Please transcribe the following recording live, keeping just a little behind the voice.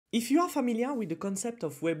If you are familiar with the concept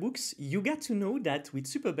of webhooks, you got to know that with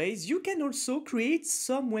Supabase, you can also create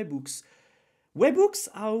some webhooks. Webhooks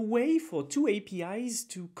are a way for two APIs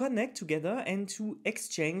to connect together and to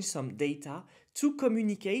exchange some data to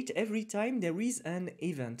communicate every time there is an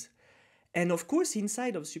event. And of course,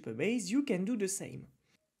 inside of Supabase, you can do the same.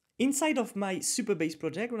 Inside of my Supabase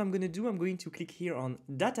project, what I'm going to do, I'm going to click here on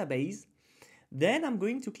Database. Then I'm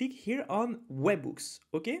going to click here on Webhooks,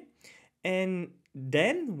 okay? And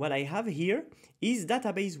then what I have here is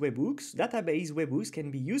database webhooks. Database webhooks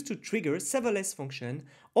can be used to trigger serverless function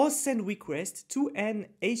or send requests to an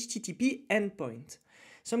HTTP endpoint.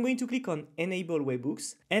 So I'm going to click on enable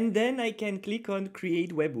webhooks and then I can click on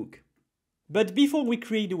create webhook. But before we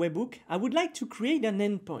create a webhook, I would like to create an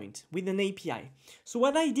endpoint with an API. So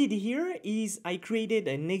what I did here is I created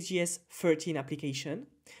a Next.js 13 application,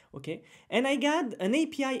 okay? And I got an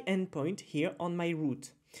API endpoint here on my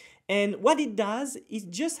root. And what it does is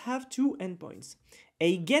just have two endpoints.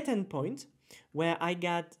 A get endpoint, where I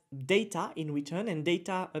got data in return, and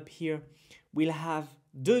data up here will have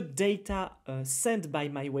the data sent by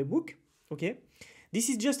my webhook, okay? This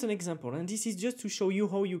is just an example, and this is just to show you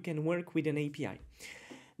how you can work with an API.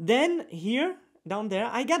 Then here, down there,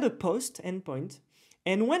 I got a post endpoint.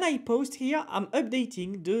 And when I post here, I'm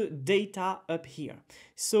updating the data up here.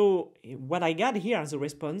 So what I got here as a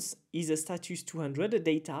response is a status 200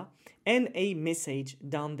 data and a message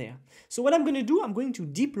down there. So what I'm going to do, I'm going to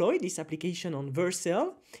deploy this application on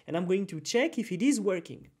Vercel, and I'm going to check if it is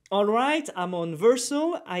working. All right, I'm on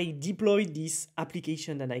Vercel. I deployed this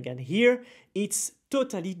application that I got here. It's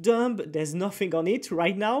totally dumb. There's nothing on it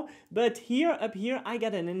right now. But here, up here, I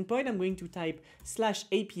got an endpoint. I'm going to type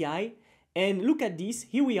 /API. And look at this,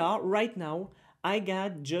 here we are right now. I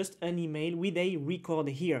got just an email with a record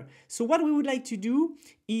here. So what we would like to do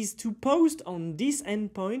is to post on this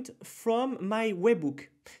endpoint from my webhook.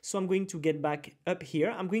 So I'm going to get back up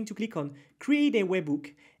here. I'm going to click on create a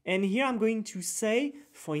webhook. And here I'm going to say,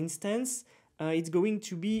 for instance, it's going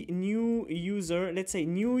to be new user, let's say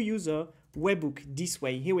new user webhook this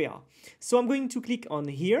way. Here we are. So I'm going to click on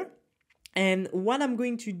here. And what I'm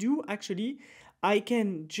going to do actually, I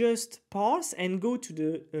can just parse and go to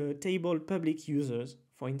the table public users,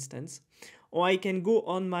 for instance, or I can go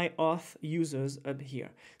on my auth users up here.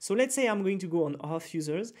 So let's say I'm going to go on auth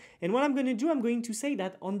users, and what I'm going to do, I'm going to say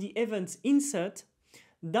that on the events insert,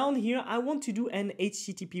 down here, I want to do an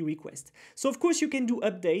HTTP request. So of course you can do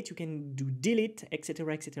update, you can do delete,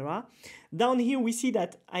 etc., etc. Down here we see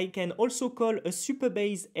that I can also call a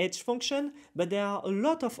Supabase edge function, but there are a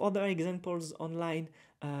lot of other examples online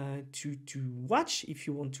to watch if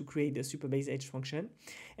you want to create a Supabase edge function.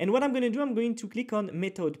 And what I'm going to do, I'm going to click on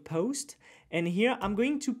method post, and here I'm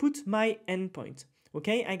going to put my endpoint.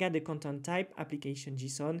 Okay, I got the content type, application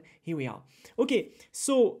JSON, here we are. Okay,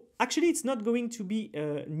 so actually it's not going to be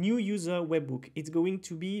a new user webhook. It's going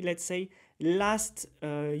to be, let's say, last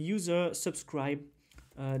user subscribe.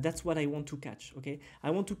 That's what I want to catch, okay?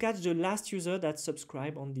 I want to catch the last user that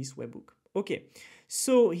subscribe on this webhook. Okay,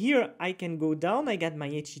 so here I can go down, I got my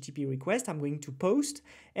HTTP request, I'm going to post,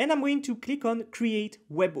 and I'm going to click on create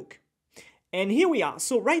webhook. And here we are.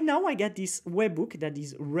 So right now I got this webhook that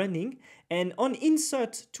is running, and on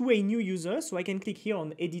insert to a new user, so I can click here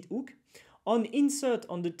on edit hook. On insert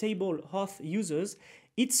on the table auth users,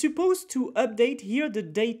 it's supposed to update here the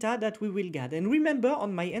data that we will get. And remember,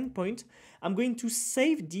 on my endpoint, I'm going to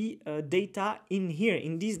save the data in here,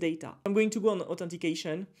 in this data. I'm going to go on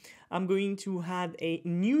authentication. I'm going to add a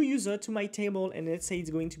new user to my table, and let's say it's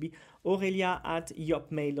going to be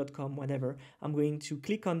aurelia@yopmail.com, whatever. I'm going to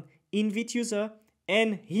click on invite user,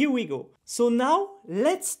 and here we go. So now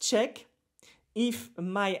let's check if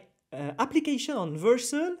my application on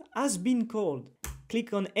Vercel has been called.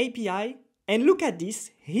 Click on API, and look at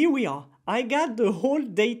this, here we are. I got the whole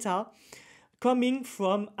data coming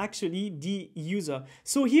from actually the user.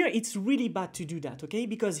 So here it's really bad to do that, okay?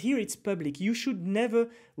 Because here it's public. You should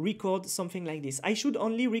never record something like this. I should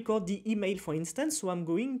only record the email, for instance. So I'm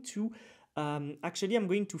going to I'm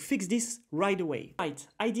going to fix this right away. Right,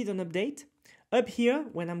 I did an update. Up here,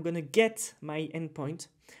 when I'm gonna get my endpoint,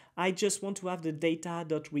 I just want to have the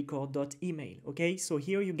data.record.email, okay? So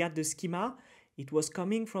here you got the schema. It was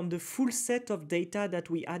coming from the full set of data that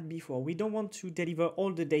we had before. We don't want to deliver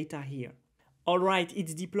all the data here. All right,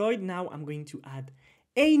 it's deployed. Now I'm going to add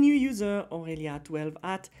a new user,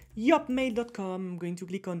 aurelia12@yopmail.com. I'm going to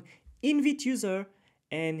click on invite user,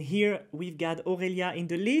 and here we've got Aurelia in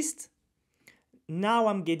the list. Now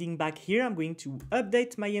I'm getting back here. I'm going to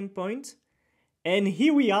update my endpoint. And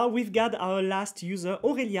here we are. We've got our last user,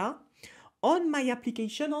 Aurelia. on my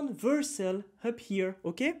application on Vercel up here,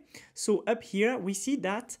 okay? So up here, we see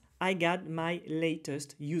that I got my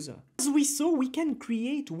latest user. As we saw, we can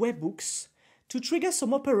create webhooks to trigger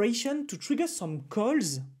some operation, to trigger some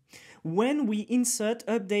calls when we insert,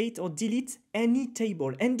 update, or delete any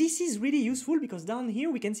table. And this is really useful because down here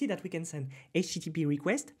we can see that we can send HTTP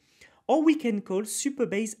request, or we can call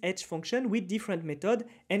Supabase Edge function with different method,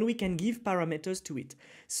 and we can give parameters to it.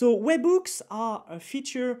 So webhooks are a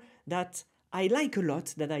feature that I like a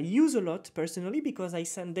lot, that I use a lot personally, because I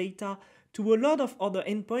send data to a lot of other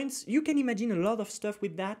endpoints. You can imagine a lot of stuff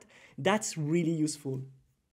with that. That's really useful.